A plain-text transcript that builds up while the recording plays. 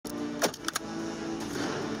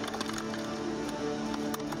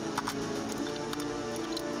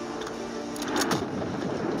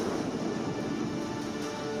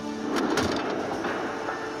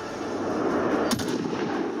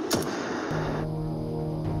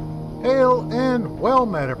Hail and well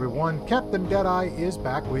met, everyone. Captain Deadeye is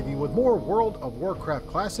back with you with more World of Warcraft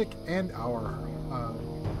Classic and our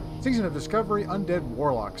Season of Discovery Undead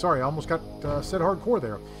Warlock. Sorry, I almost got said hardcore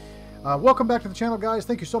there. Welcome back to the channel, guys.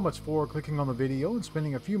 Thank you so much for clicking on the video and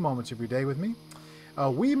spending a few moments every day with me.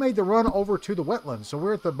 We made the run over to the wetlands, so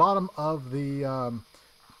we're at the bottom of the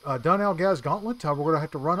Dun-Algaz Gauntlet. We're going to have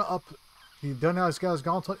to run up the Dun-Algaz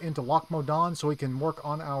Gauntlet into Loch Modan so we can work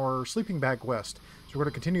on our sleeping bag quest. So we're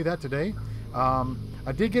going to continue that today.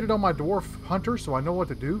 I did get it on my Dwarf Hunter, so I know what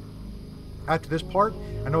to do. After this part,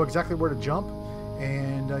 I know exactly where to jump.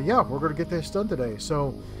 And yeah, we're going to get this done today.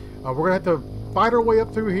 So we're going to have to fight our way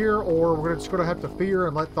up through here, or we're just going to have to fear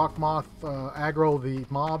and let Thokmoth aggro the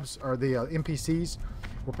mobs, or the NPCs.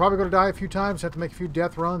 We're probably going to die a few times, have to make a few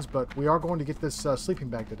death runs, but we are going to get this sleeping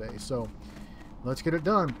bag today. So let's get it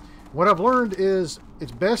done. What I've learned is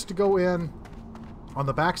it's best to go in on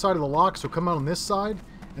the back side of the lock, so come out on this side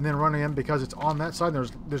and then run in, because it's on that side.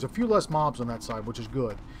 There's a few less mobs on that side, which is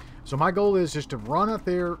good. So my goal is just to run up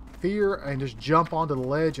there, fear, and just jump onto the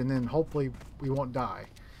ledge, and then hopefully we won't die.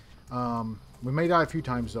 We may die a few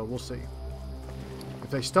times, though. We'll see. If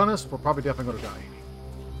they stun us, we're probably definitely going to die.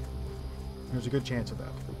 There's a good chance of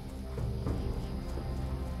that.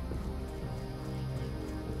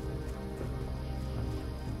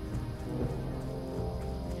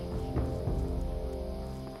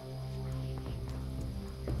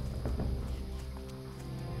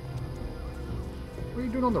 What are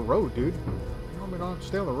you doing on the road, dude? You want me to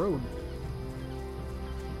stay on the road?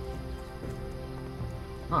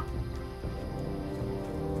 Huh.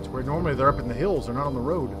 That's where normally they're up in the hills. They're not on the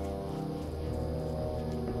road.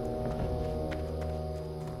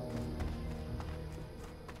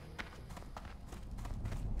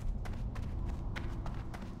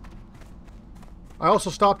 I also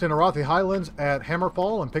stopped in Arathi Highlands at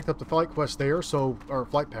Hammerfall and picked up the flight quest there, or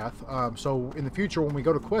flight path. So in the future, when we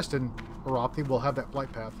go to quest in Arathi, we'll have that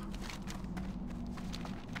flight path.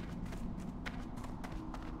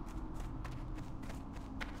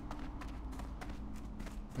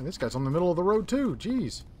 And this guy's on the middle of the road too.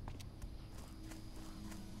 Jeez.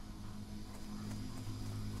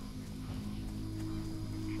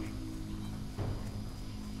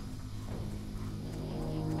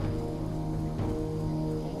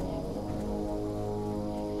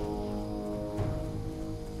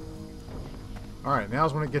 Alright,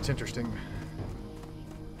 now's when it gets interesting.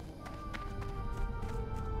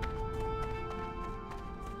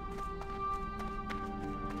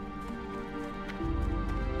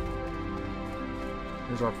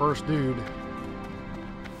 Here's our first dude.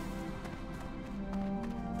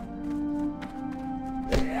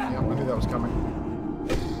 Yeah, I knew that was coming.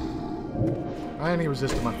 And he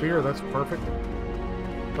resisted my fear. That's perfect.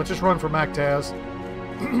 Let's just run for Mactaz.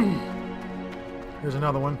 Here's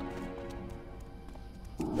another one.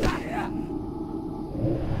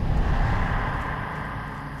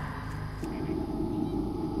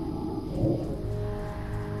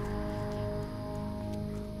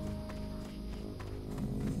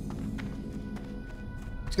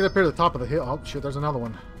 Let's get up here to the top of the hill. Oh, shit, there's another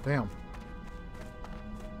one. Damn.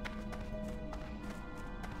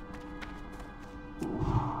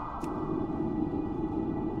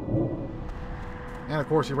 And, of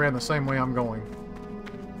course, he ran the same way I'm going.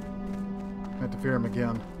 I have to fear him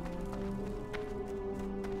again.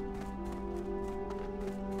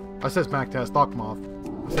 I said Mactaz Thokmoth.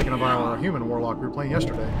 I was thinking of our human warlock we were playing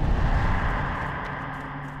yesterday.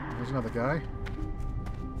 There's another guy.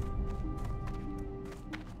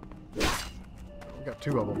 We got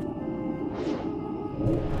two of them.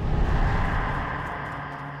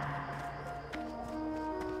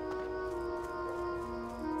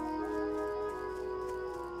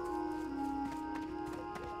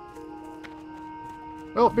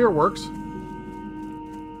 Well, fear works.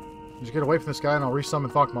 Just get away from this guy and I'll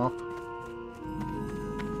resummon Thokmoth.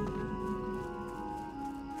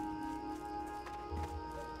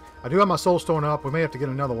 I do have my soul stone up. We may have to get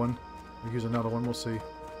another one. We'll use another one. We'll see.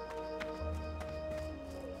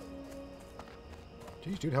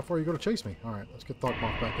 Jeez, dude, how far are you going to chase me? Alright, let's get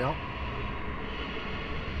Thokmoth back out.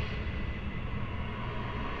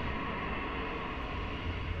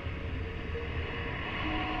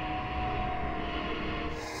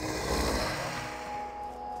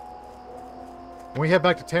 When we head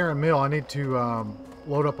back to Terran Mill, I need to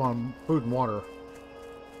load up on food and water.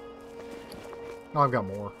 No, I've got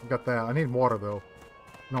more. I've got that. I need water, though.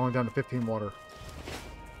 I'm only down to 15 water.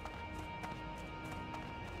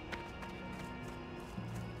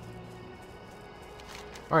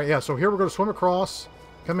 Alright, yeah, so here we're going to swim across,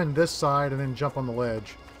 come in this side, and then jump on the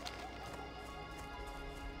ledge.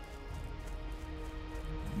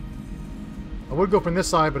 I would go from this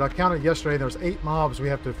side, but I counted yesterday. There's 8 mobs we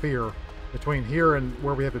have to fear between here and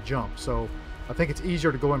where we have to jump. So I think it's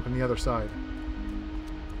easier to go in from the other side.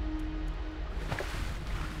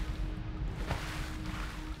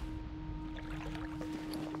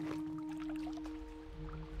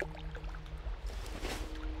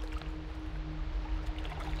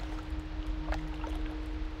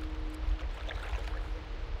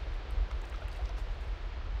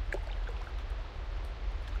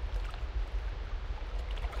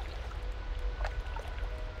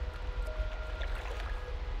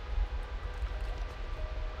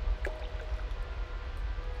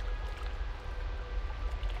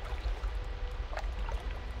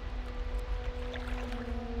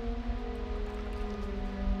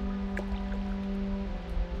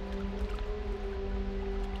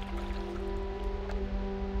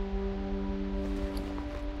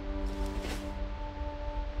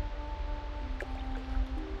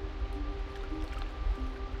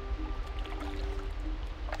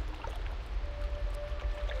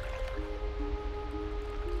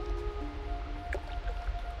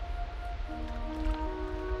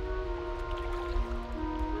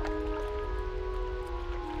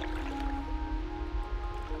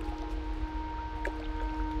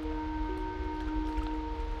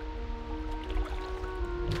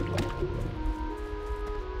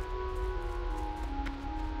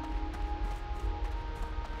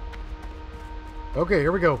 Okay,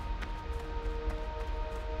 here we go.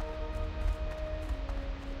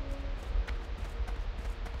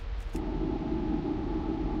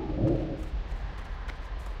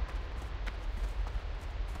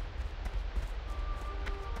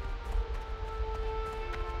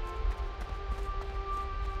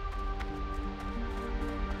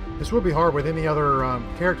 This would be hard with any other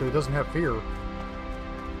character that doesn't have fear. All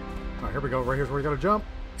right, here we go. Right here's where we got to jump.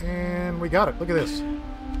 And we got it. Look at this.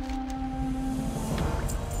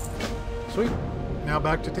 Sweet. Now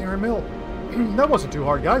back to Tamer Mill. That wasn't too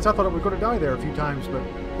hard, guys. I thought I was going to die there a few times, but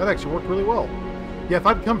that actually worked really well. Yeah, if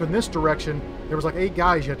I'd come from this direction, there was like 8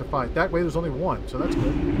 guys you had to fight. That way there's only 1, so that's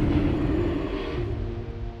good.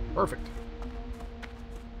 Perfect.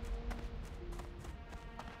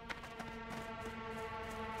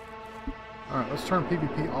 Alright, let's turn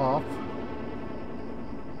PvP off.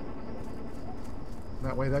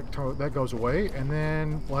 That way that goes away, and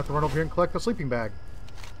then we'll have to run over here and collect the sleeping bag.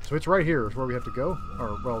 So it's right here is where we have to go.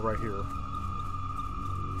 Or, well, right here.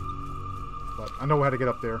 But I know how to get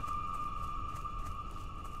up there.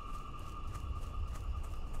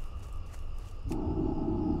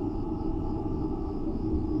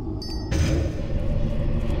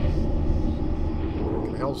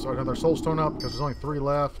 Another soulstone up because there's only 3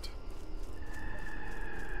 left.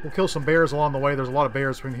 We'll kill some bears along the way. There's a lot of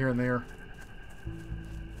bears between here and there.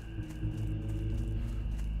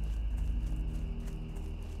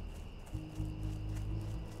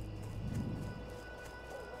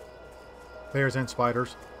 Bears and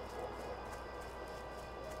spiders.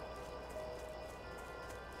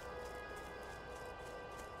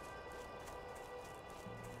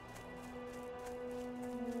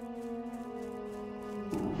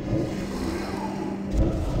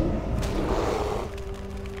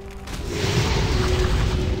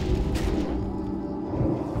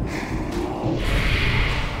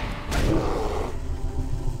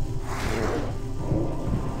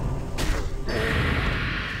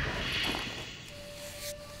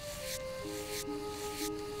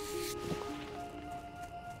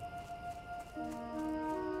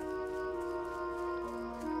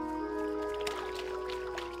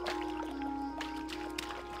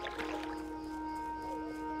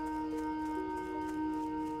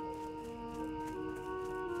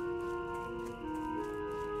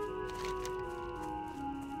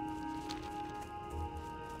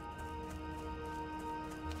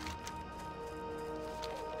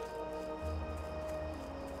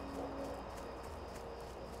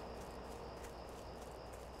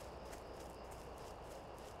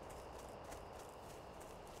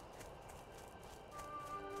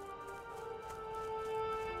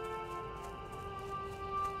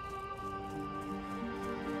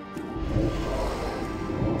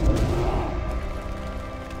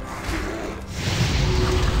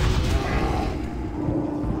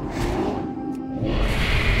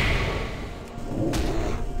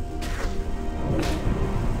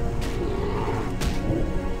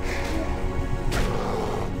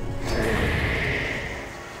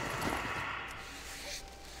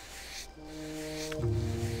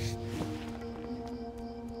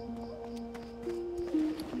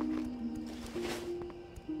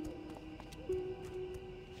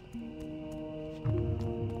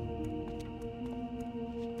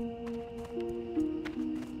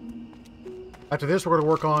 After this, we're going to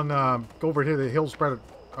work on, go over here to the Hillsbrad,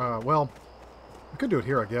 well, we could do it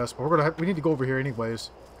here, I guess, but we need to go over here anyways.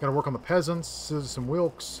 Got to work on the peasants, Citizen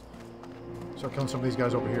Wilkes. Start killing some of these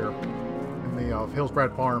guys over here in the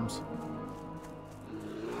Hillsbrad farms.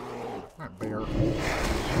 Alright, bear.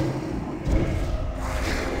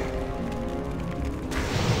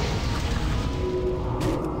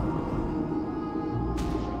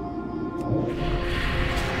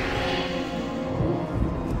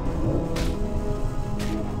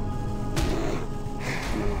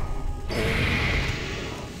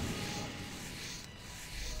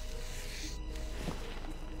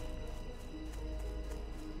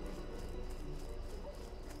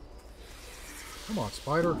 Come on,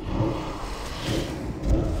 spider.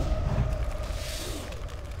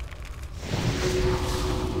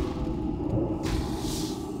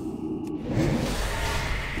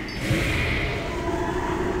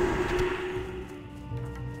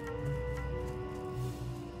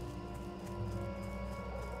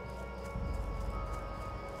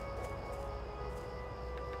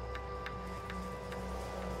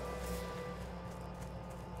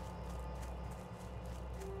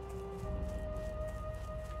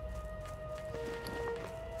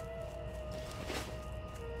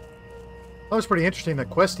 That was pretty interesting that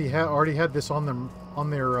Questy already had this on them on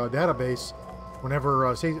their database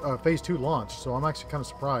whenever Phase 2 launched. So I'm actually kind of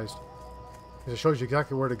surprised because it shows you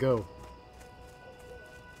exactly where to go.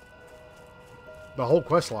 The whole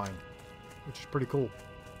quest line, which is pretty cool.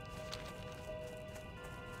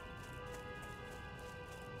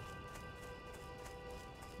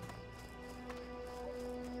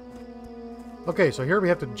 Okay, so here we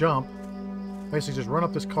have to jump. Basically just run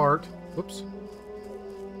up this cart. Whoops.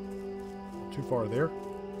 Too far there.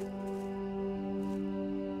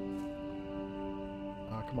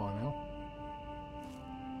 Come on now.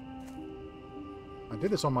 I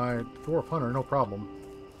did this on my Dwarf Hunter, no problem.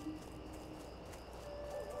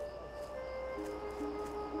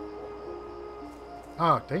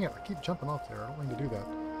 Ah, dang it. I keep jumping off there. I don't mean to do that.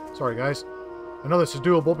 Sorry, guys. I know this is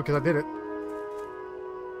doable because I did it.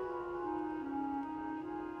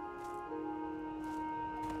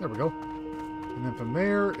 There we go. And then from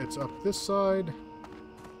there, it's up this side.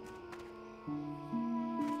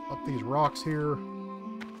 Up these rocks here.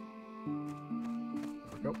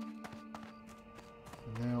 There we go.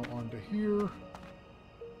 And now onto here.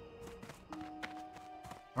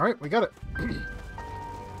 Alright, we got it.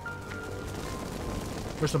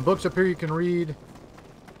 There's some books up here you can read.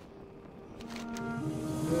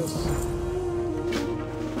 This.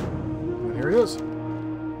 And here it is.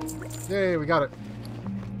 Yay, we got it.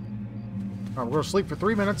 Alright, we're going to sleep for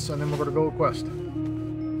 3 minutes, and then we're going to go quest. So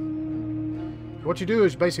what you do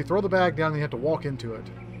is you basically throw the bag down, and you have to walk into it.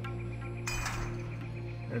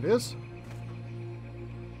 There it is.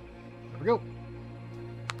 There we go.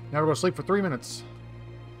 Now we're going to sleep for 3 minutes.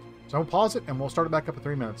 So I'll pause it, and we'll start it back up in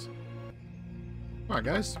 3 minutes. Alright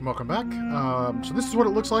guys, welcome back. So this is what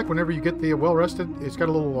it looks like whenever you get the well-rested. It's got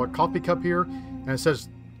a little coffee cup here, and it says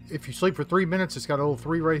if you sleep for 3 minutes, it's got a little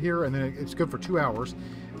 3 right here, and then it's good for 2 hours.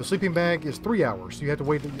 The sleeping bag is 3 hours, so you have to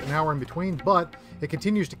wait an hour in between, but it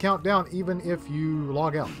continues to count down even if you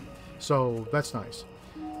log out. So that's nice.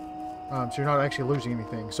 So you're not actually losing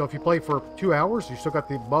anything. So if you play for 2 hours, you still got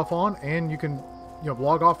the buff on, and you can,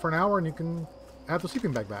 log off for an hour, and you can have the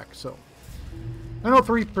sleeping bag back. So I know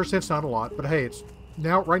 3% is not a lot, but hey, it's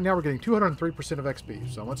right now we're getting 203% of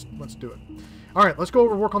XP. So let's do it. All right, let's go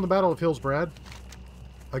over and work on the Battle of Hillsbrad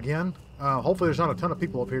again. Hopefully there's not a ton of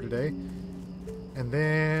people up here today. And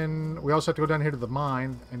then we also have to go down here to the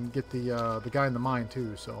mine and get the guy in the mine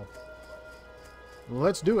too. So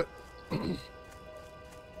let's do it.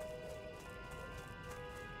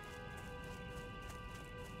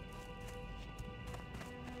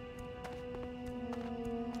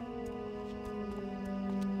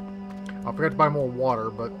 I forgot to buy more water,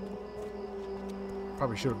 but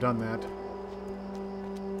probably should have done that.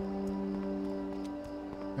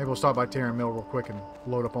 Maybe we'll stop by Terran Mill real quick and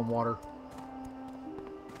load up on water.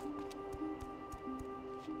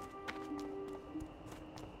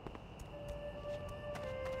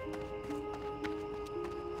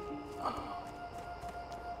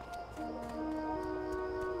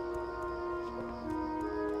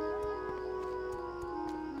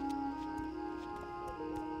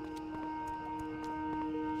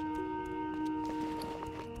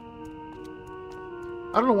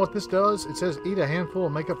 I don't know what this does. It says eat a handful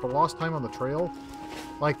and make up for lost time on the trail.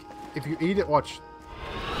 Like, if you eat it, watch.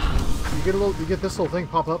 You get this little thing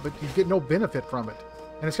pop up, but you get no benefit from it.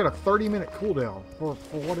 And it's got a 30-minute cooldown for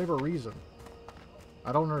whatever reason.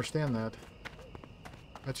 I don't understand that.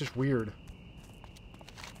 That's just weird.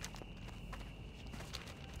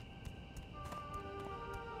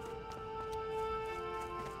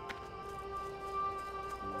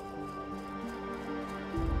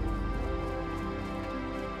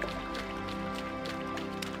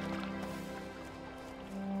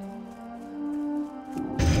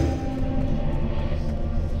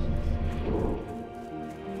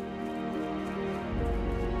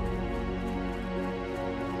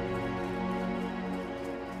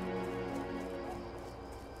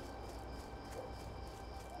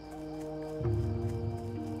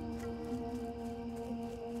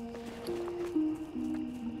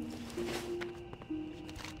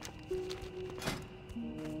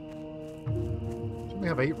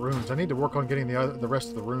 have 8 runes. I need to work on getting the rest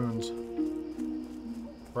of the runes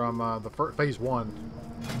from the phase 1.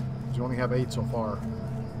 Because you only have 8 so far.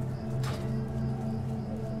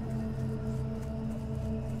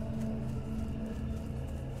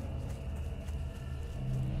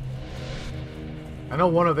 I know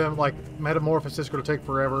one of them, like, Metamorphosis is going to take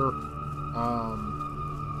forever.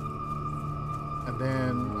 And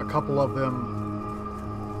then a couple of them,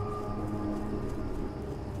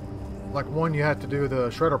 like one you have to do the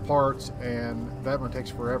shredder parts, and that one takes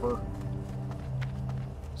forever.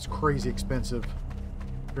 It's crazy expensive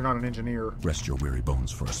if you're not an engineer. Rest your weary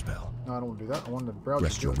bones for a spell. No, I don't want to do that. I want to browse.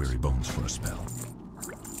 Rest your weary bones for a spell.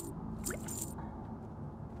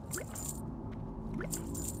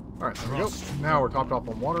 Alright, there we go. Now we're topped off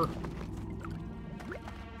on water.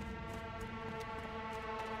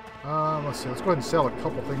 Let's see. Let's go ahead and sell a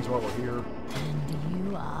couple things while we're here. And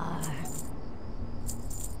you are.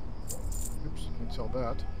 Oops, can't sell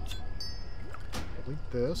that.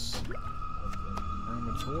 Delete this. Our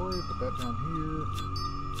inventory, put that down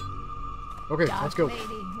here. Okay, let's go. Lady,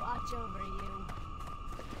 watch over you.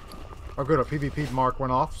 Oh good, our PvP mark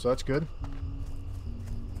went off, so that's good.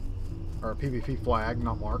 Or a PvP flag,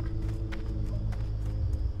 not mark.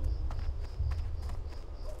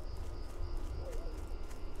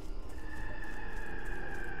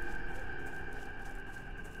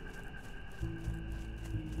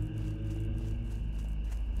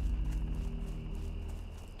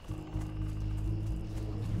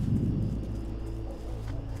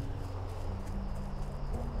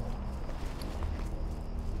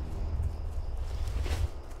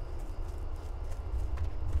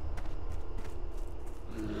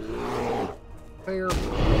 Fair.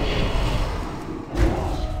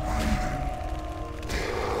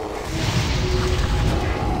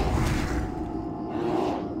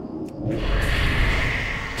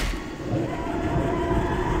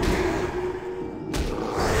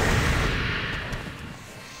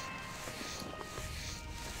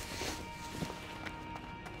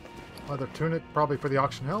 Leather tunic, probably for the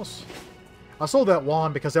auction house. I sold that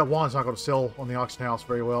wand because that wand's not going to sell on the auction house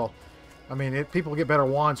very well. I mean, people get better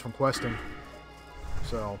wands from questing.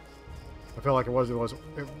 So, I feel like it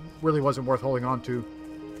really wasn't worth holding on to.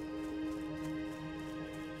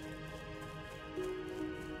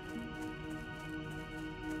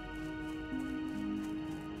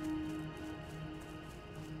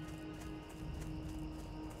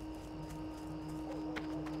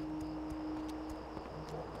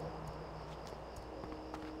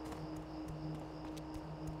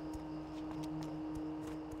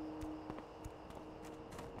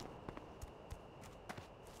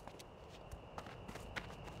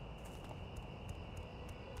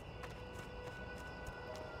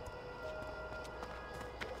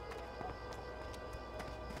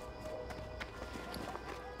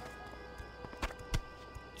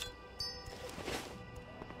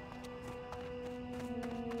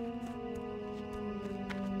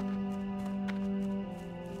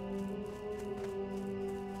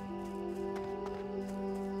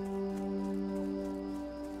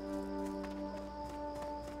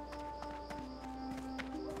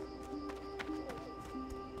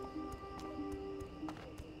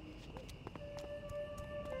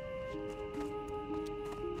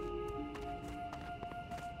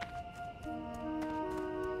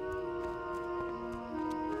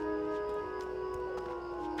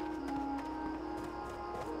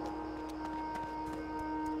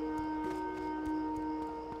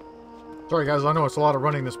 Sorry guys, I know it's a lot of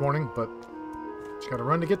running this morning, but just gotta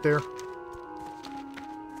run to get there.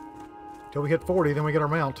 Till we hit 40, then we get our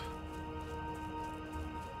mount.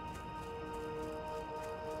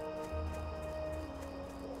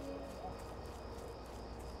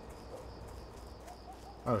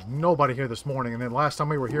 There's nobody here this morning, and then last time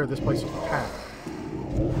we were here, this place was packed.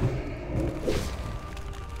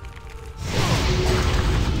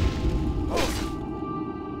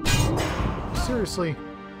 Seriously?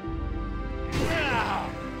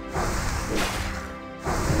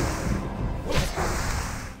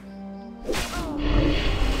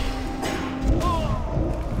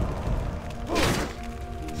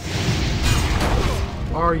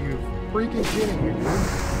 Are you freaking kidding me, dude?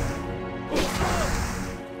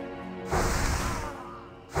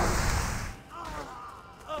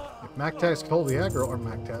 If Mactaz could hold the aggro, or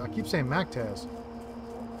Mactaz, I keep saying Mactaz.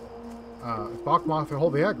 If Bakmoth could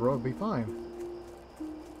hold the aggro, it'd be fine.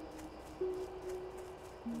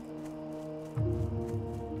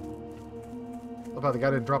 Love how the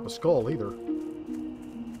guy didn't drop a skull either.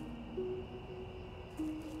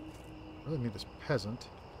 Really need this peasant.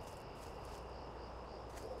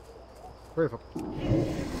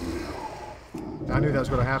 I knew that was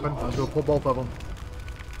going to happen. I was going to pull both of them.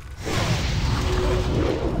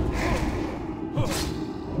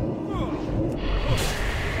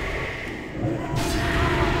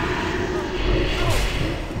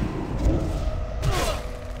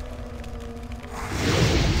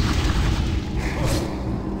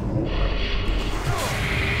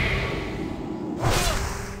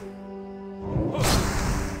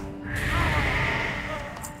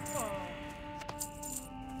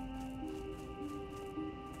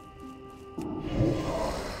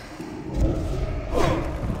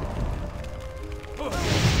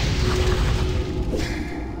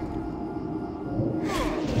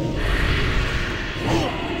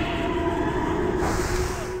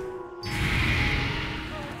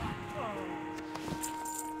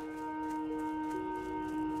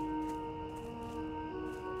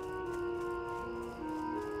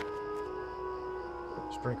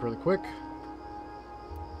 Drink really quick.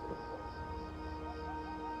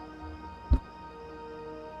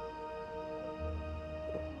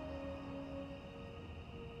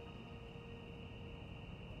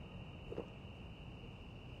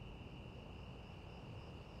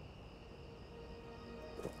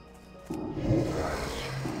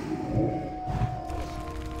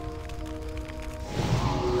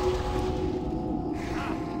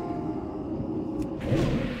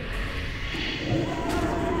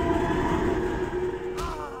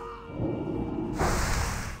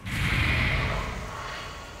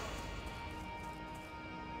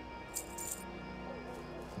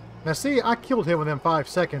 Now see, I killed him within 5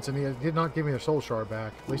 seconds and he did not give me a soul shard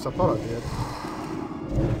back. At least I thought I did.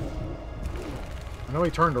 I know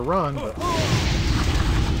he turned to run, but...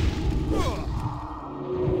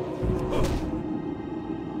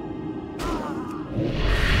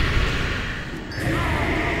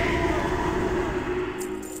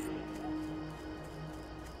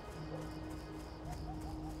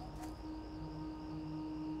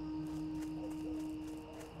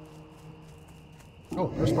 Oh,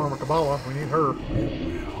 there's Farmer Kabbalah. We need her.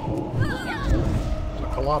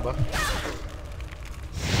 Kalaba.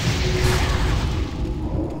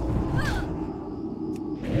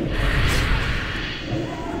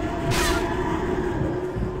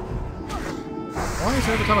 Why is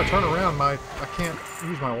it every time I turn around, I can't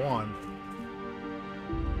use my wand?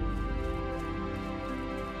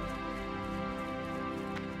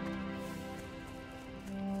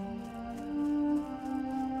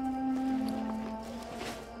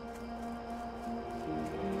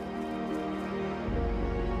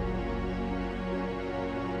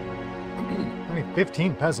 I need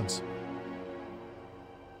 15 peasants.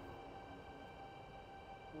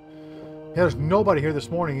 Yeah, there's nobody here this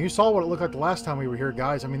morning. You saw what it looked like the last time we were here,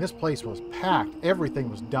 guys. I mean, this place was packed. Everything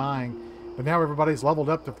was dying. But now everybody's leveled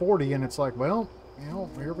up to 40, and it's like, well, you know,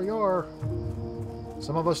 here we are.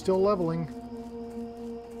 Some of us still leveling.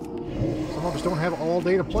 Some of us don't have all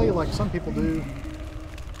day to play like some people do.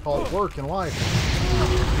 Call it work in life.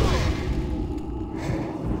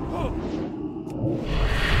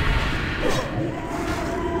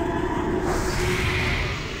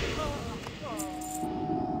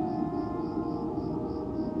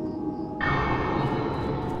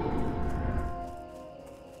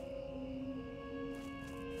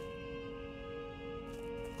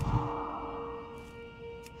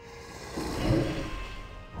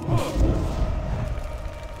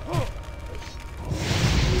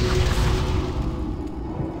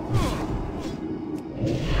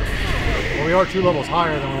 We are 2 levels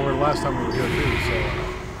higher than we were last time we were here too, so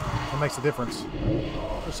that makes a difference.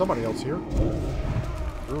 There's somebody else here.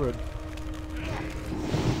 Druid.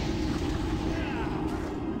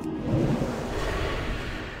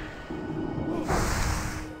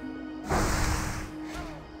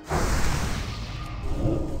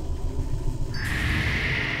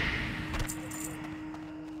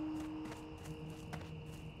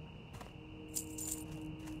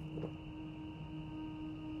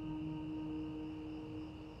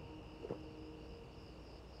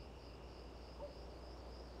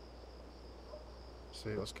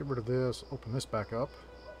 See, let's get rid of this, open this back up.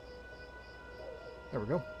 There we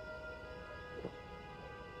go.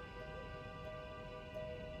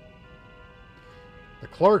 The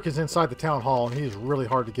clerk is inside the town hall, and he's really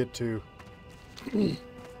hard to get to.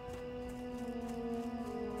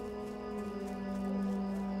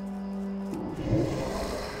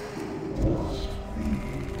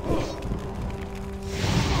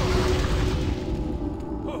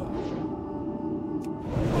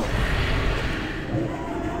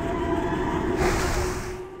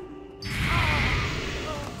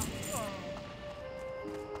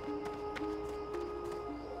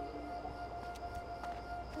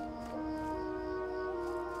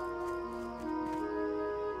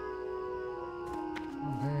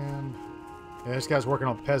 Yeah, this guy's working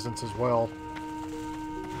on peasants as well.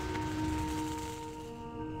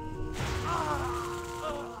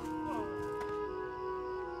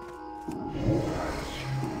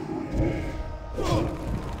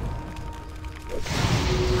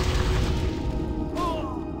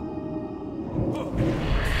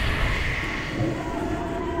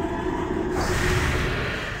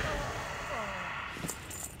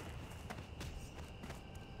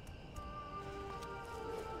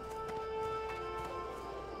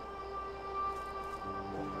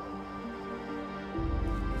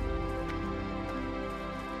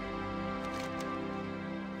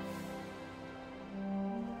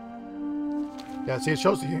 Yeah, see, it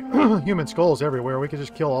shows the human skulls everywhere. We could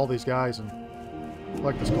just kill all these guys and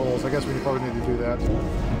collect the skulls. I guess we probably need to do that.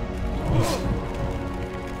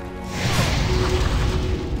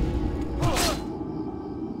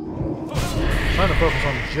 Trying to focus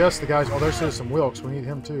on just the guys. Oh, there's Citizen Wilkes. We need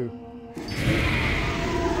him too. So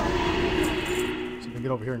we can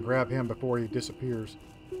get over here and grab him before he disappears.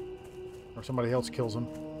 Or somebody else kills him.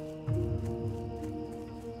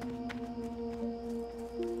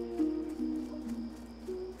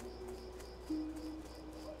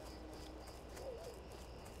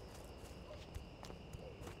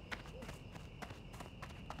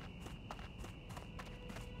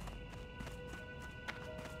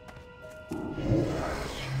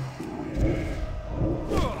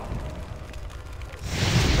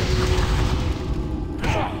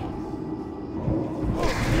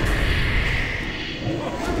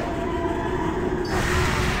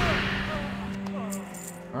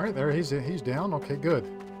 Alright, there he's down. Okay, good.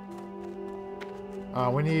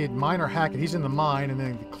 We need Miner Hackett. He's in the mine, and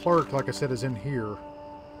then the Clerk, like I said, is in here.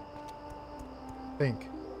 I think.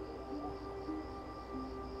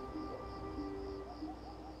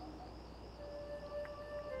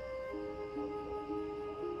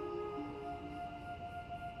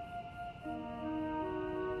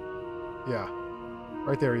 Yeah.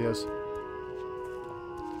 Right there he is.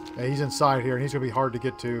 Yeah, he's inside here, and he's going to be hard to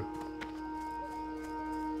get to.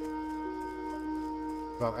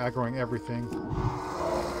 About aggroing everything.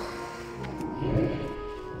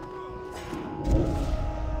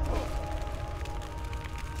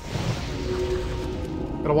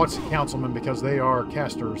 Gotta watch the councilmen because they are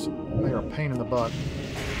casters. They are a pain in the butt.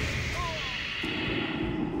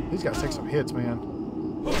 These guys take some hits, man.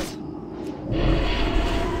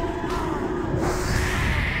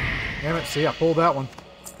 Damn it, see, I pulled that one.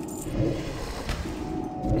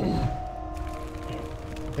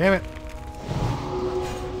 Damn it.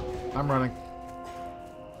 I'm running.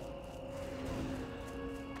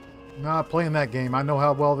 Not playing that game. I know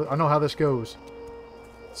how well. I know how this goes.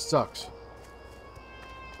 It sucks.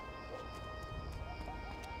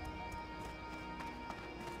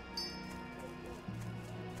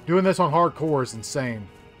 Doing this on hardcore is insane.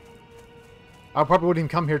 I probably wouldn't even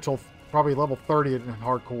come here till probably level 30 in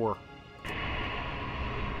hardcore.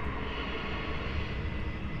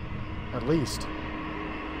 At least.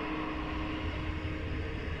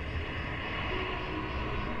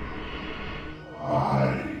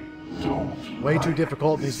 Way too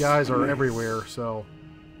difficult. These guys are everywhere, so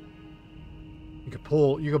you could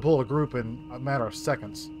pull a group in a matter of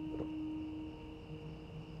seconds.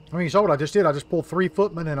 I mean, you saw what I just did. I just pulled 3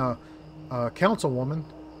 footmen and a councilman,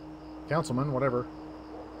 whatever.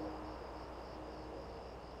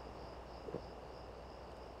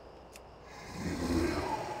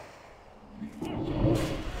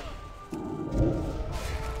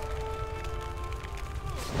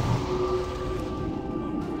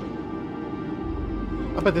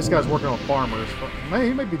 I bet this guy's working on farmers.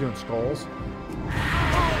 He may be doing skulls.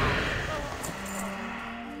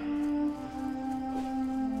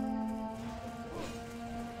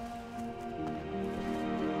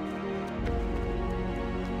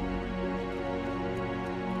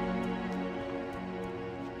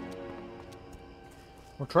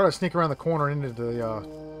 We'll try to sneak around the corner into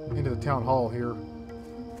the town hall here.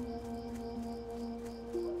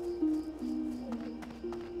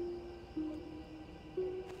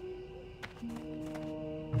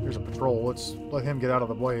 Here's a patrol. Let's let him get out of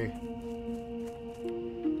the way.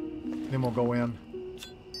 Then we'll go in.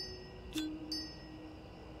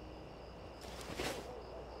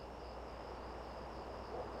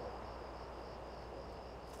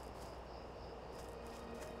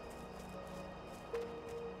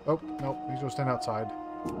 Oh, no, he's going to stand outside.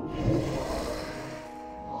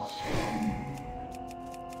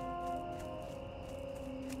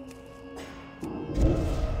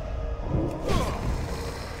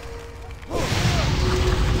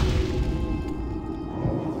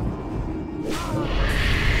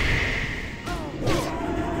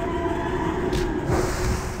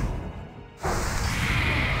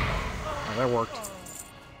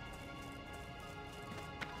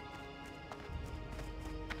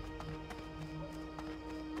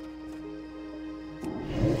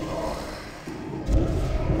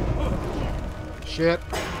 Shit.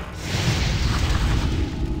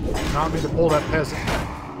 Not me to pull that peasant.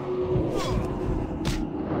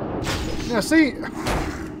 Yeah, see,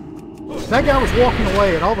 that guy was walking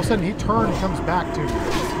away, and all of a sudden he turned and comes back to me.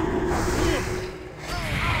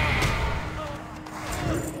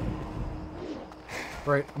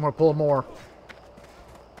 Right, I'm gonna pull more.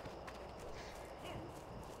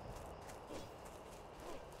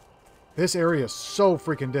 This area is so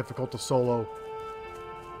freaking difficult to solo.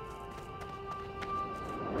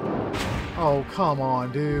 Oh, come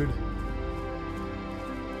on, dude.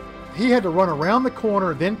 He had to run around the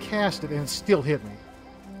corner, then cast it, and it still hit me.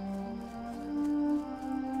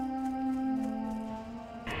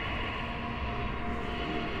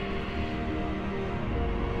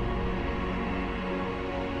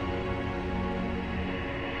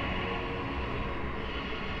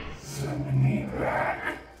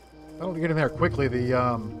 I don't get in there quickly.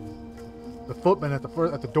 The footman at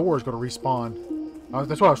the door is going to respawn.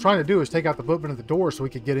 That's what I was trying to do, is take out the footman at the door so we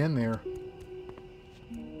could get in there.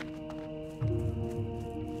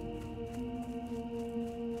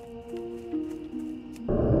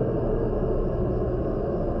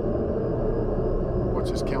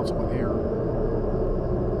 What's this councilman here?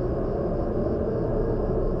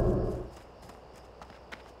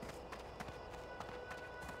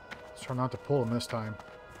 Let's try not to pull him this time.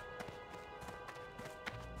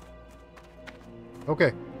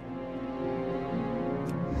 Okay.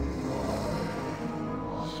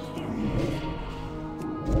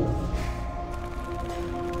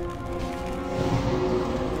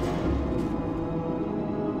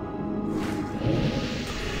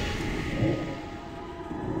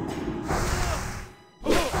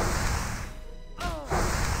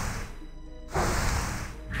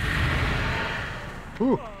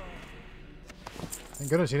 Whew. Thank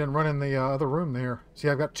goodness he didn't run in the other room there. See,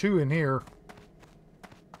 I've got two in here.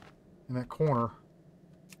 In that corner.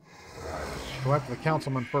 Go after the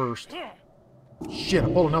councilman first. Shit, I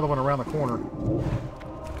pulled another one around the corner.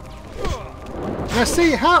 Now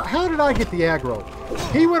see, how did I get the aggro?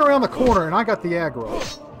 He went around the corner and I got the aggro.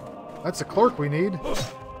 That's the clerk we need.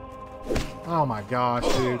 Oh my gosh,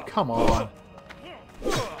 dude. Come on.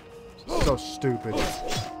 So stupid.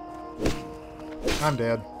 I'm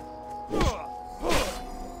dead.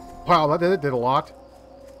 Wow, that did a lot.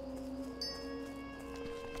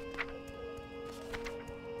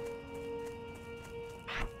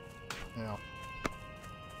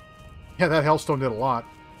 Yeah, that Hellstone did a lot.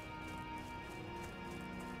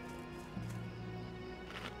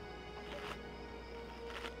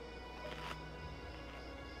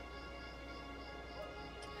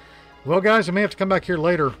 Well, guys, I may have to come back here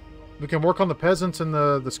later. We can work on the peasants and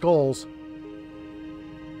the skulls.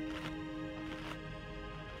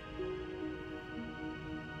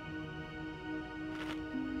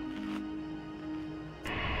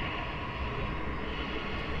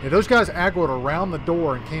 Yeah, those guys aggroed around the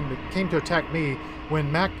door and came to attack me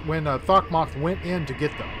when Thokmoth went in to get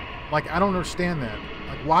them. Like, I don't understand that.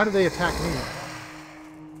 Like, why did they attack me?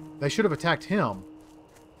 They should have attacked him.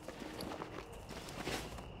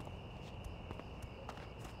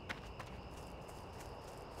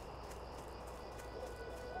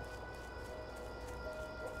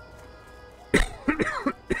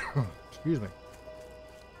 Excuse me.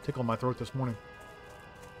 Tickled my throat this morning.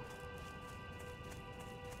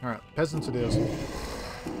 Alright, peasants it is.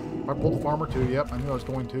 I pulled the farmer too. Yep, I knew I was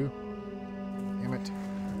going to. Damn it.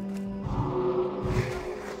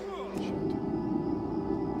 Shit.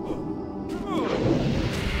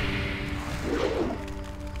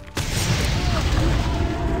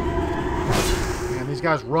 Man, these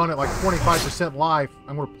guys run at like 25% life.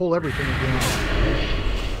 I'm going to pull everything again.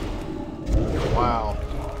 Wow.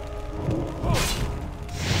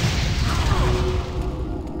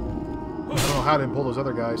 I don't know how I didn't pull those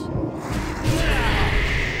other guys.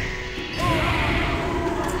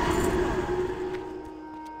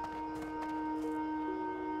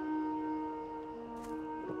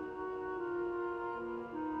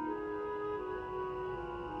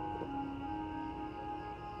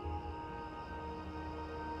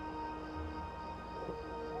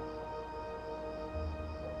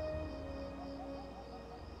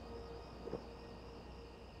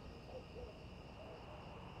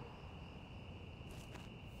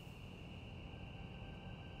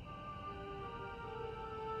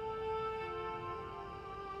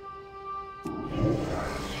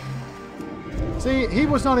 See, he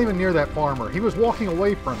was not even near that farmer. He was walking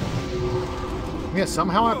away from him. Yet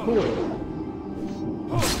somehow I pulled him.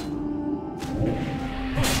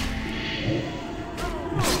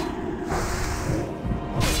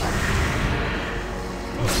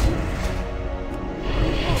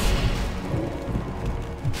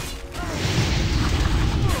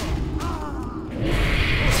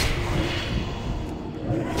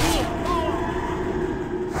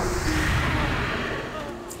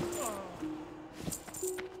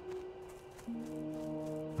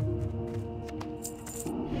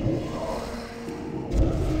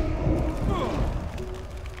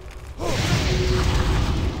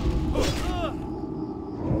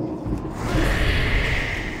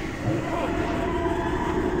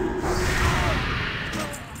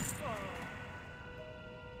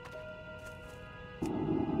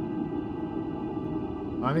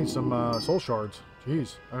 I need some soul shards.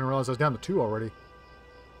 Jeez, I didn't realize I was down to 2 already.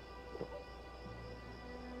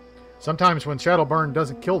 Sometimes when Shadow Burn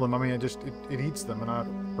doesn't kill them, I mean, it eats them, and I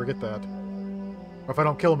forget that. Or if I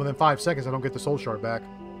don't kill them within 5 seconds, I don't get the soul shard back.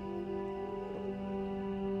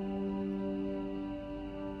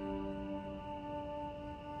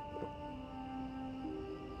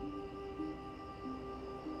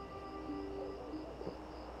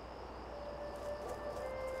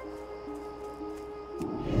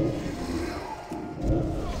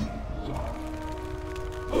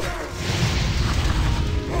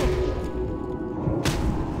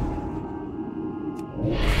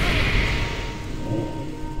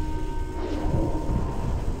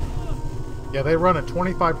 Yeah, they run at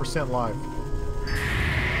 25% life.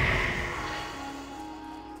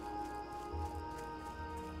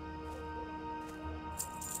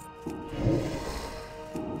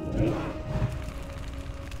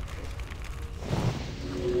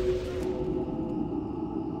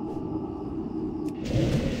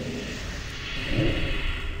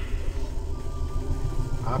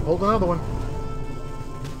 I pulled another one.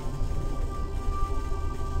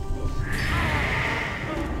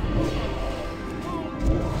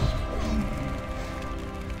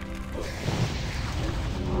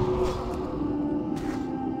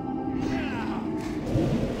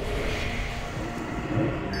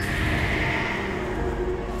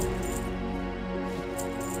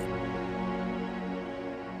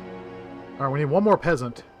 Alright, we need one more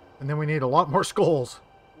peasant, and then we need a lot more skulls.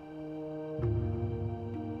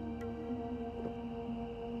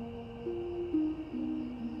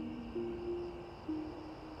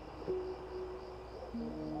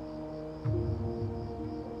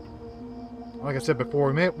 Like I said before,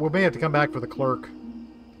 we may have to come back for the clerk.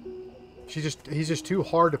 He's just too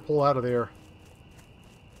hard to pull out of there.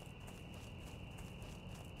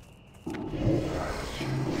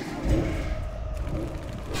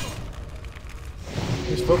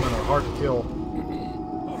 These footmen are hard to kill.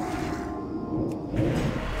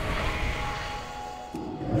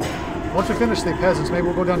 Once we finish the peasants, maybe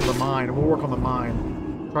we'll go down to the mine and we'll work on the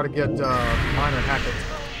mine. Try to get Miner Hackett.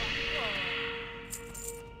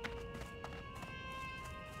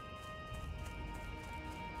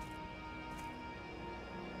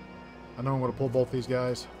 I know I'm going to pull both these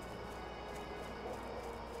guys.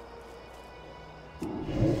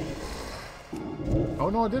 Oh,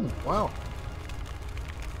 no, I didn't. Wow.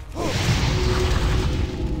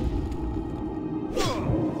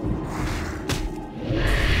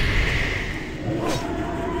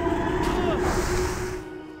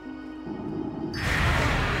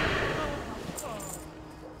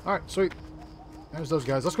 Alright, sweet. There's those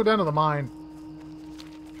guys. Let's go down to the mine.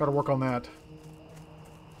 Try to work on that.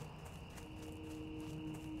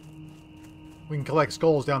 We can collect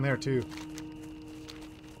skulls down there, too.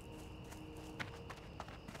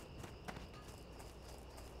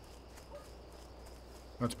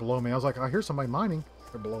 That's below me. I was like, I hear somebody mining.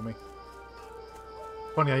 They're below me.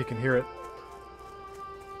 Funny how you can hear it.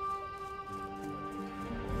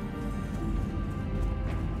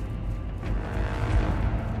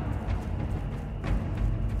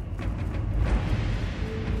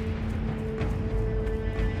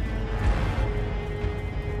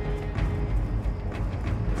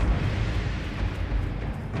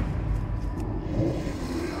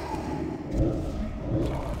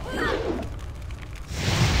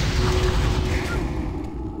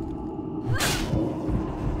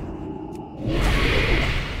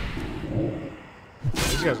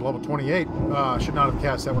 These guys are level 28. I should not have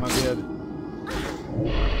cast that when I did.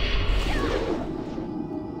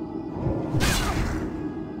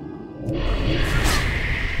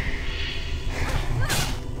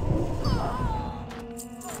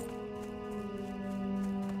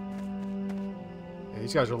 Yeah,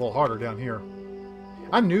 these guys are a little harder down here.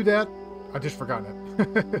 I knew that. I just forgot it.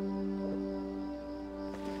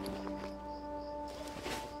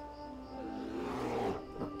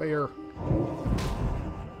 Bear.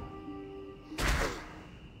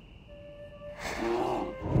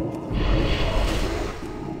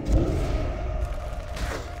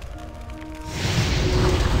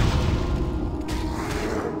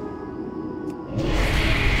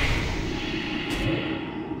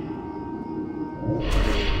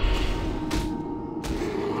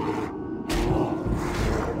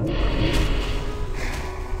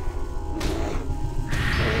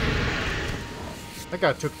 That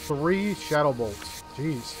guy took 3 shadow bolts.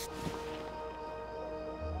 Jeez.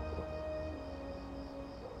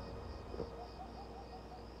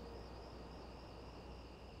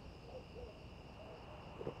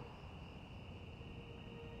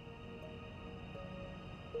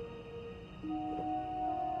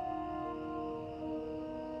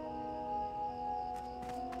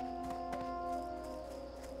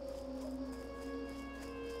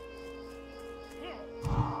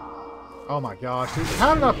 Oh my gosh, dude.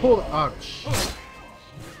 How did I pull the... Oh, shit.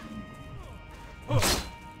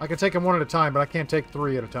 I can take them one at a time, but I can't take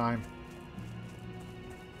 3 at a time.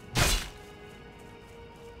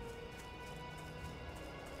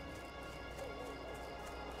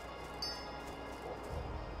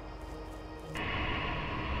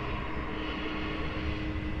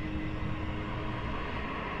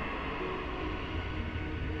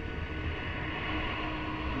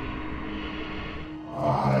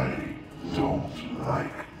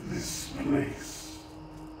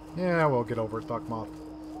 Yeah, we'll get over it, Thugmoth.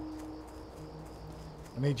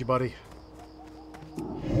 I need you, buddy.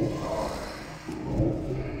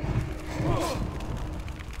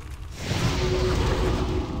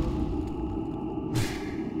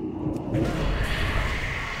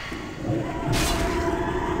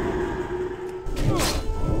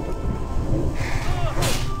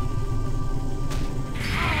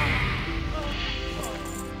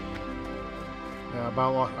 Yeah,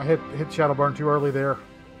 about I hit Shadowburn too early there.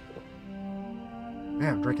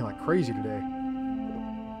 Man, I'm drinking like crazy today.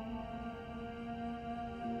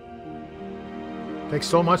 Takes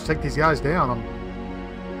so much to take these guys down. I'm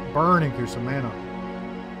burning through some mana.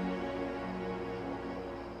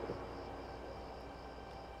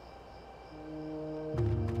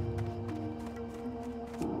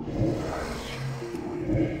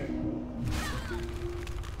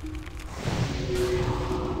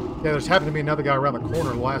 Yeah, there's happened to be another guy around the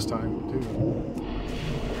corner last time, too.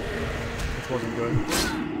 Which wasn't good.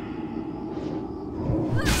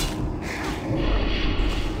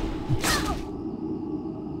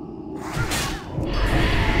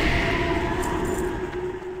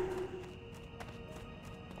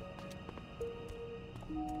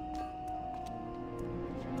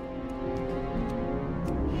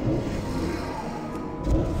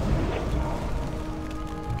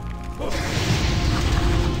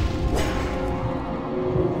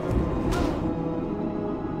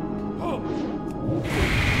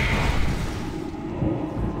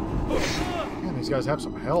 These guys have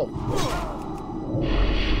some help.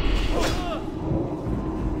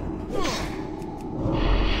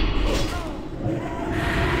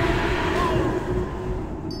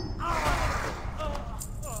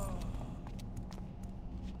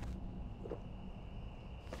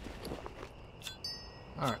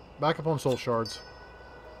 Alright, back up on soul shards.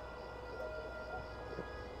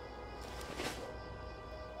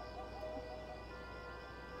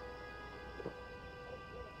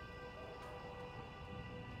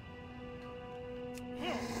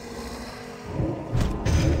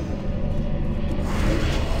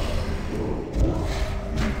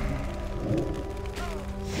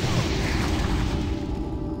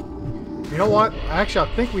 You know what? Actually,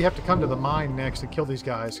 I think we have to come to the mine next and kill these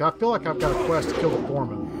guys. I feel like I've got a quest to kill the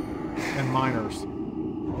foremen and miners.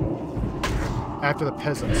 After the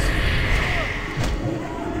peasants.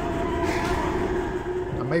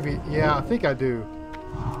 Maybe, yeah, I think I do.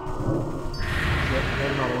 Yep,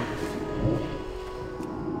 there's another one.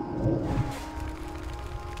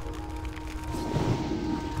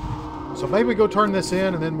 So maybe we go turn this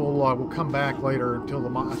in, and then we'll come back later until the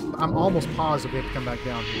mine. I'm almost positive we have to come back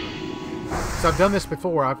down here. So I've done this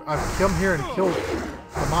before. I've come here and killed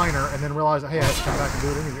the miner, and then realized, hey, I have to come back and do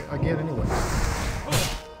it again anyway.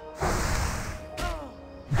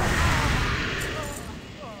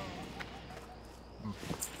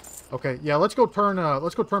 Okay, yeah, let's go turn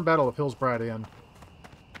Battle of Hillsbrad in.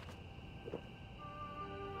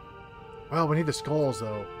 Well, we need the skulls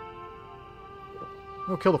though.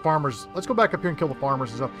 We'll kill the farmers. Let's go back up here and kill the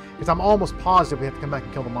farmers and stuff. Because I'm almost positive we have to come back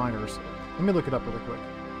and kill the miners. Let me look it up really quick.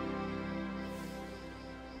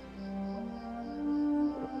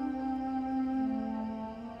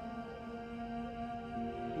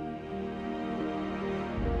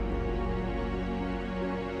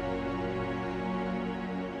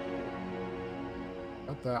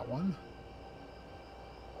 Got that one.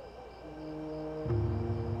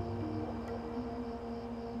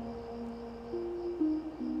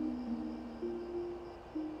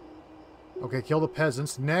 Okay, kill the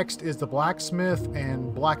peasants. Next is the blacksmith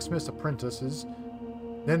and blacksmith's apprentices.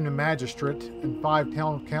 Then the magistrate and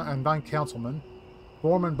 9 councilmen.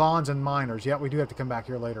 Foreman, bonds, and miners. Yeah, we do have to come back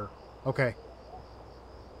here later. Okay.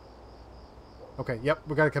 Okay, yep,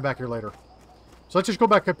 we got to come back here later. So let's just go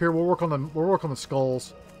back up here. We'll work on the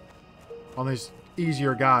skulls on these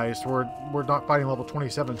easier guys. We're not fighting level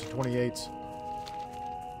 27s to 28s.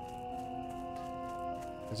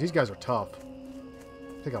 Because these guys are tough.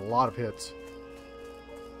 Take a lot of hits.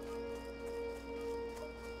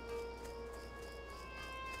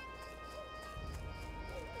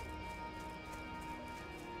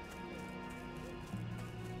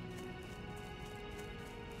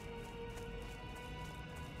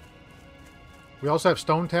 We also have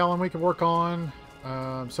Stone Talon we can work on.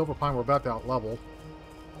 Silver Pine we're about to out level.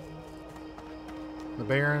 The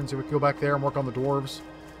Barrens, we can go back there and work on the Dwarves.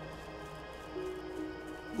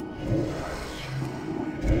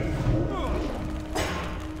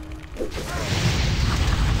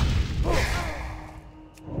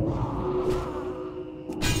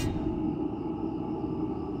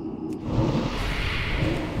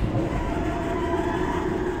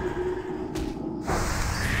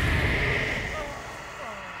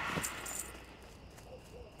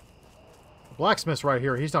 Blacksmith's right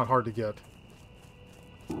here. He's not hard to get.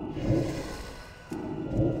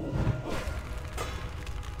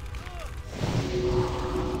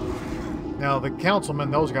 Now, the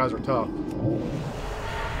councilmen, those guys are tough.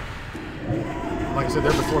 Like I said,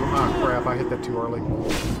 they're before the... Ah, crap, I hit that too early.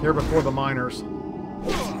 They're before the miners.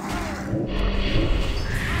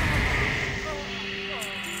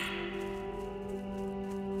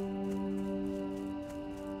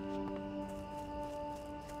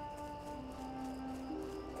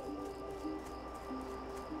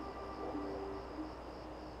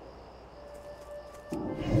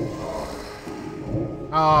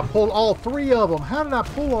 I pulled all three of them. How did I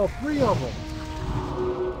pull all three of them?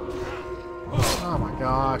 Oh my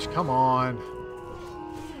gosh, come on.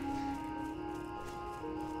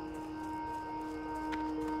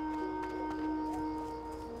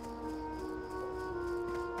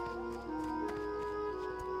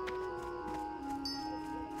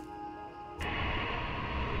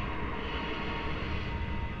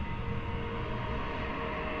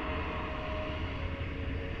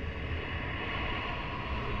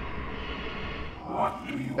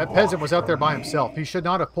 That peasant was out there by himself. He should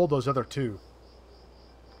not have pulled those other two.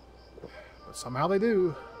 But somehow they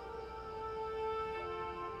do.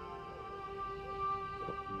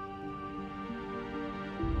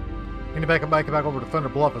 Need to back over to Thunder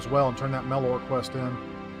Bluff as well and turn that Melor quest in.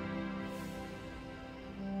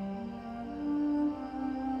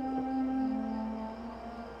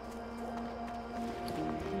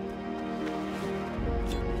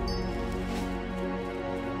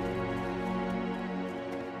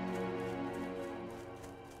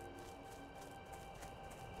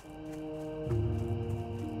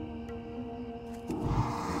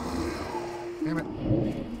 Damn it.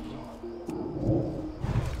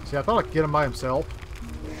 See, I thought I could get him by himself.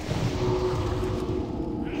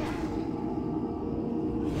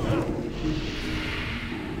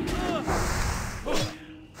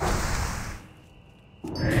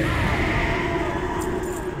 There's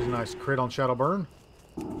a nice crit on Shadowburn.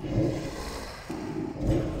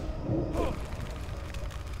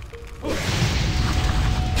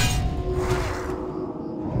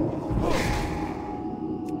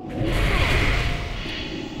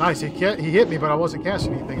 Nice, he hit me, but I wasn't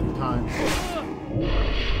casting anything at the time.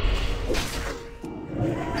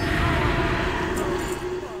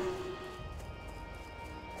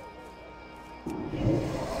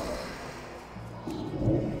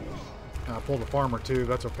 I pulled the farmer too,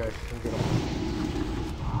 that's okay. We'll get him.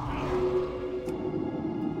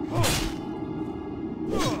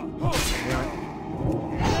 Yeah.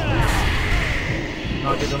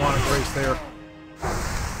 Not getting a lot of grace there.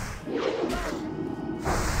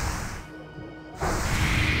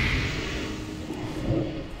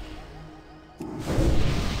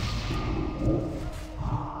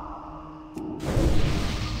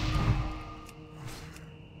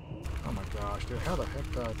 How the heck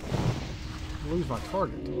did I lose my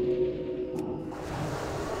target?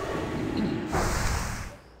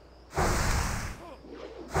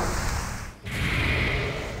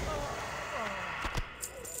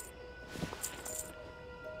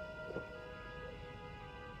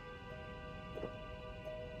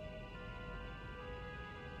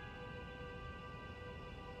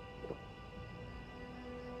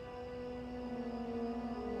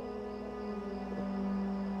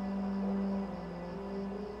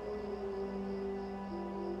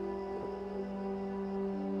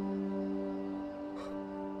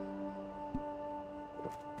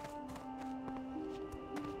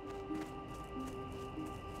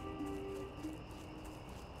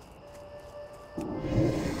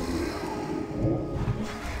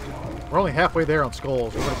 We're only halfway there on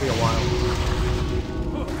skulls. We're going to be a while.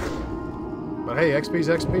 But hey, XP's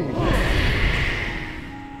XP.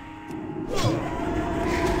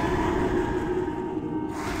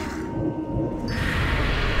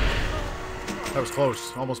 That was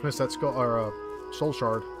close. Almost missed that skull or soul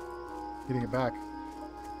shard. Getting it back.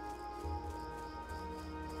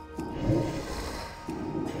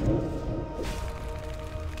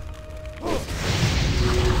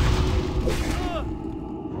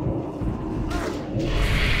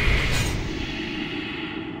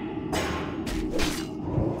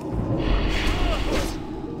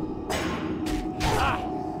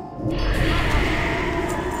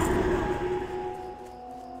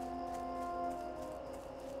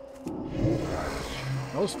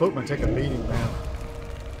 Those footmen take a beating, man.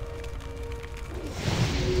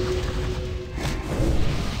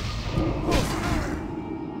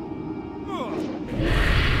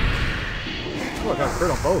 Oh, I got a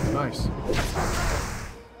crit on both. Nice.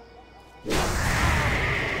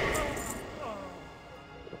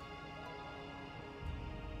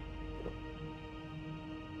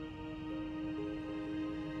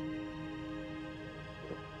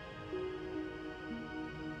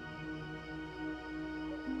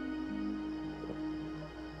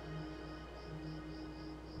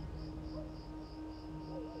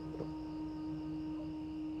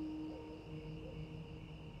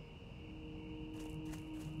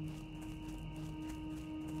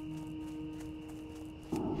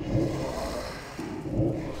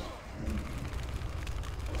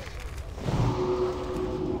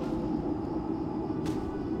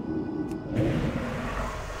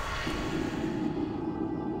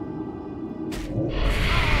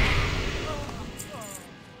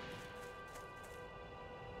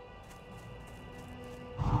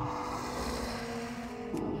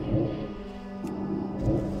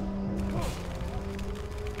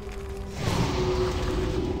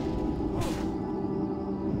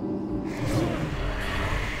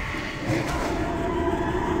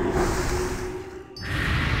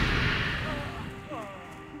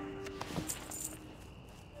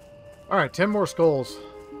 Alright, 10 more skulls.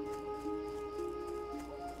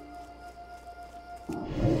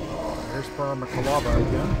 Here's Kalaba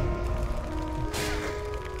again.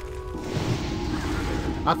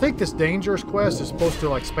 I think this dangerous quest is supposed to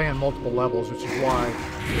like span multiple levels, which is why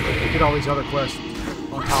you get all these other quests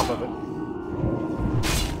on top of it.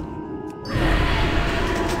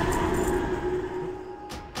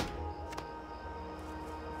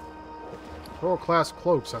 World class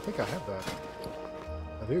cloaks. I think I have that.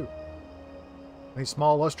 I do. These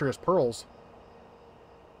small lustrous pearls.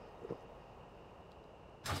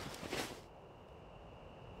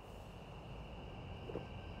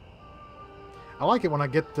 I like it when I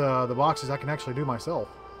get the boxes I can actually do myself.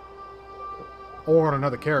 Or on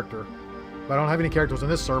another character. But I don't have any characters in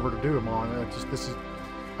this server to do them on.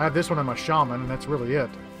 I have this one on my shaman, and that's really it.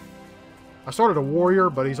 I started a warrior,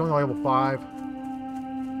 but he's only level 5.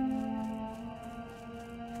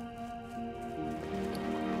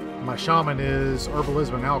 My shaman is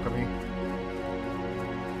herbalism and alchemy.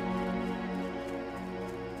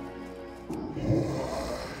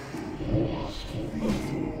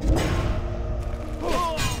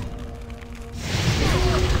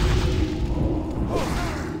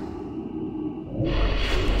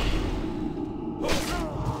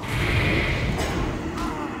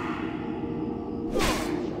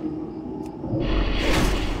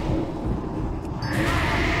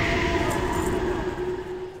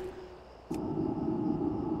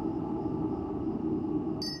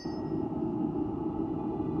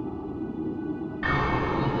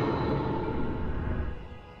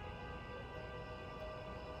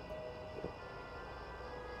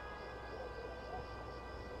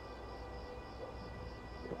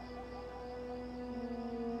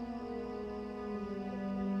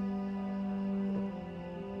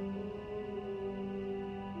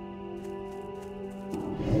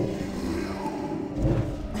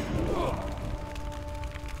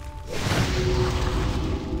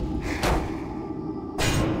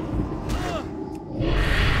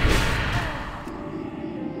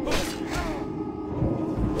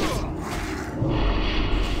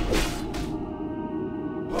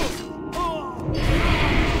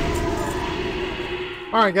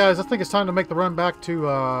 Alright guys, I think it's time to make the run back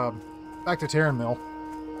to Terran Mill.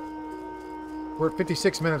 We're at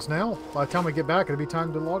 56 minutes now. By the time we get back, it'll be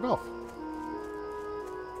time to log off.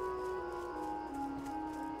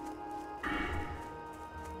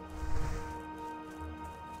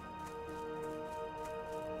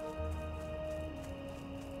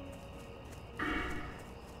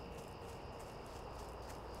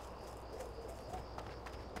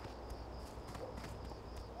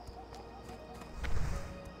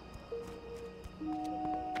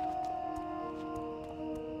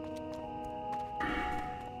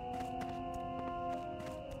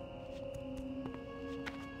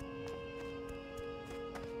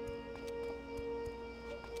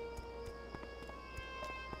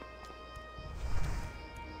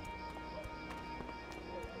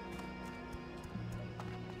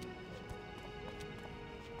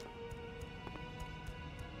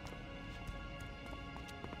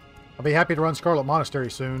 I'll be happy to run Scarlet Monastery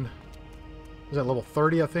soon. Is that level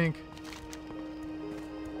 30, I think?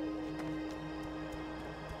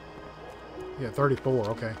 Yeah, 34,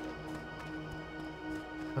 okay.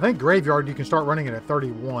 I think Graveyard you can start running it at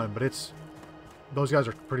 31, but it's Those guys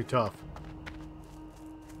are pretty tough.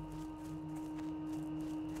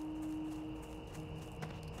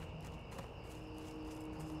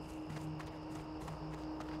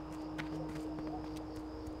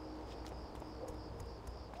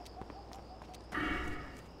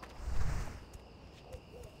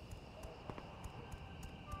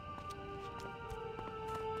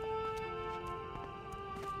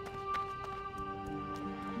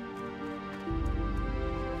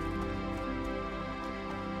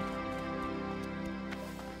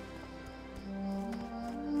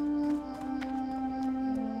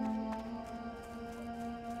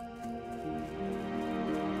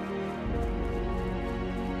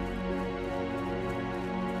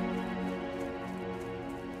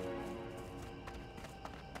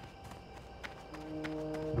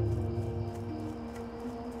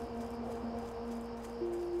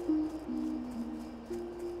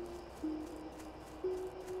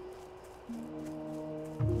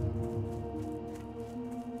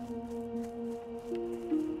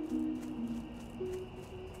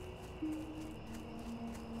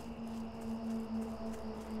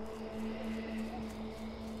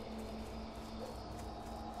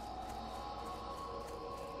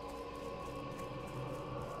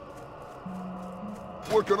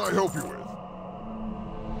 What can I help you with?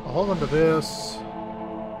 I'll hold on to this. So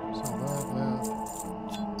that.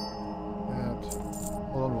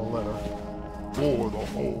 Hold on to a letter. For the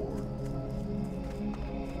Horde.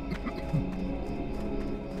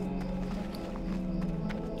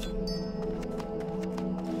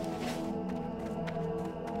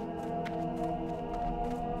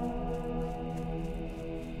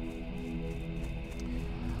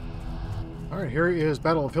 All right, here is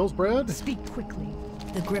Battle of Hillsbrad. Speak quickly.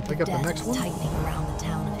 The grip Pick of up the death next is one. tightening around the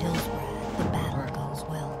town of Hillsbrad. The battle goes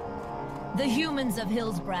well. The humans of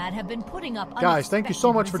Hillsbrad have been putting up Guys, thank you so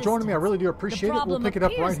unexpected much for joining me. I really do appreciate it. We'll problem pick it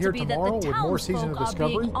up appears right here to be that tomorrow the with more Season of townsfolk are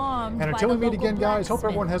being Discovery. armed And by until the we meet local again, guys, hope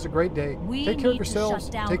everyone blacksmith. has a great day. We Take care of need to yourselves.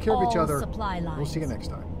 shut down Take care of each all other. supply We'll see you lines. next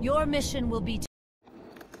time. Your mission will be to